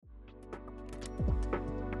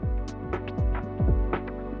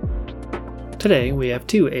Today, we have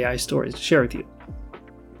 2 AI stories to share with you.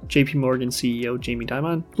 JPMorgan CEO Jamie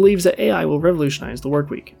Dimon believes that AI will revolutionize the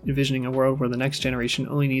workweek, envisioning a world where the next generation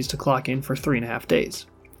only needs to clock in for 3.5 days.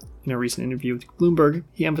 In a recent interview with Bloomberg,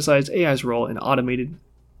 he emphasized AI's role in automated,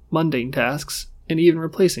 mundane tasks and even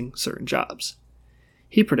replacing certain jobs.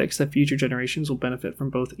 He predicts that future generations will benefit from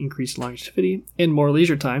both increased longevity and more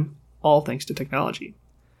leisure time, all thanks to technology.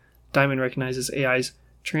 Dimon recognizes AI's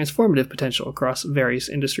transformative potential across various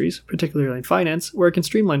industries, particularly in finance, where it can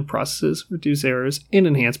streamline processes, reduce errors, and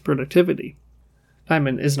enhance productivity.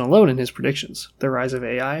 Dimon isn't alone in his predictions. The rise of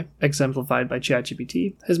AI, exemplified by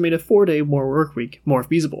ChatGPT, has made a 4-day work week more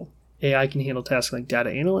feasible. AI can handle tasks like data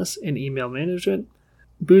analysis and email management,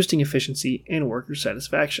 boosting efficiency and worker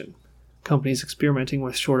satisfaction. Companies experimenting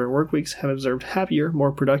with shorter work weeks have observed happier,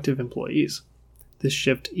 more productive employees. This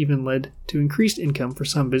shift even led to increased income for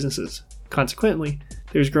some businesses. Consequently,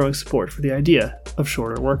 there's growing support for the idea of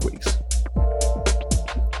shorter work weeks.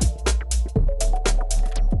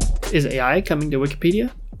 Is AI coming to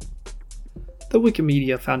Wikipedia? The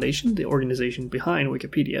Wikimedia Foundation, the organization behind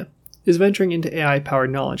Wikipedia, is venturing into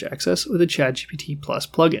AI-powered knowledge access with a ChatGPT Plus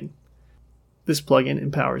plugin. This plugin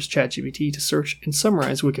empowers ChatGPT to search and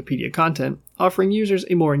summarize Wikipedia content, offering users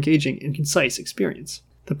a more engaging and concise experience.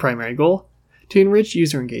 The primary goal? To enrich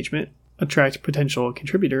user engagement, attract potential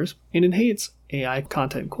contributors, and enhance AI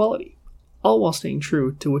content quality, all while staying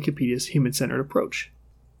true to Wikipedia's human-centered approach.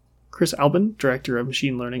 Chris Albin, Director of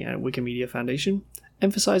Machine Learning at Wikimedia Foundation,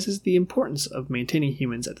 emphasizes the importance of maintaining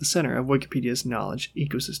humans at the center of Wikipedia's knowledge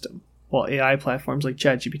ecosystem. While AI platforms like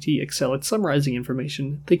ChatGPT excel at summarizing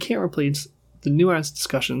information, they can't replace the nuanced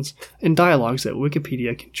discussions and dialogues that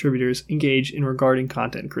Wikipedia contributors engage in regarding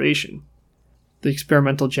content creation. The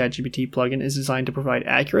experimental ChatGPT plugin is designed to provide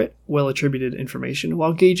accurate, well-attributed information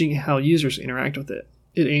while gauging how users interact with it.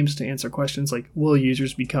 It aims to answer questions like, will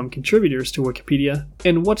users become contributors to Wikipedia,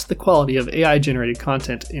 and what's the quality of AI-generated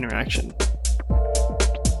content interaction?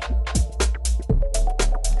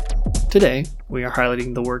 Today, we are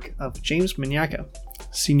highlighting the work of James Manyika,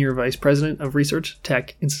 Senior Vice President of Research,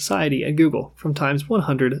 Tech, and Society at Google, from Time's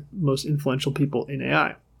 100 Most Influential People in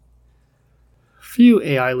AI. Few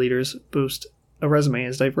AI leaders boast a resume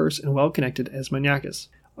as diverse and well-connected as Manyika's.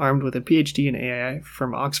 Armed with a PhD in AI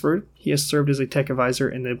from Oxford, he has served as a tech advisor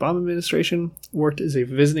in the Obama administration, worked as a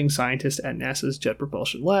visiting scientist at NASA's Jet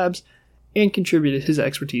Propulsion Labs, and contributed his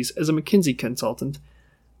expertise as a McKinsey consultant.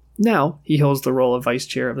 Now, he holds the role of Vice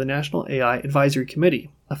Chair of the National AI Advisory Committee,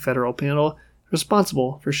 a federal panel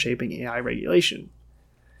responsible for shaping AI regulation.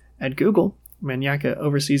 At Google, Manyika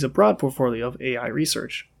oversees a broad portfolio of AI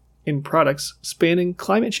research in products spanning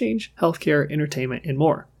climate change, healthcare, entertainment, and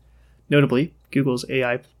more. Notably, Google's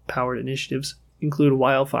AI-powered initiatives include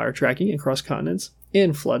wildfire tracking across continents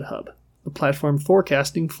and Flood Hub, a platform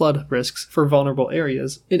forecasting flood risks for vulnerable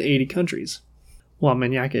areas in 80 countries. While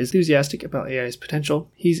Manyika is enthusiastic about AI's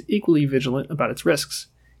potential, he's equally vigilant about its risks.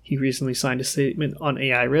 He recently signed a statement on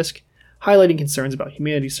AI risk, highlighting concerns about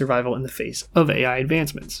humanity's survival in the face of AI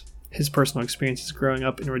advancements. His personal experiences growing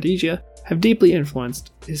up in Rhodesia have deeply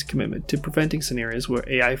influenced his commitment to preventing scenarios where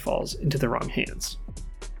AI falls into the wrong hands.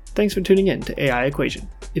 Thanks for tuning in to AI Equation.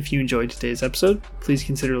 If you enjoyed today's episode, please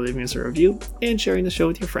consider leaving us a review and sharing the show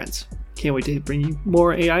with your friends. Can't wait to bring you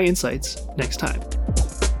more AI insights next time.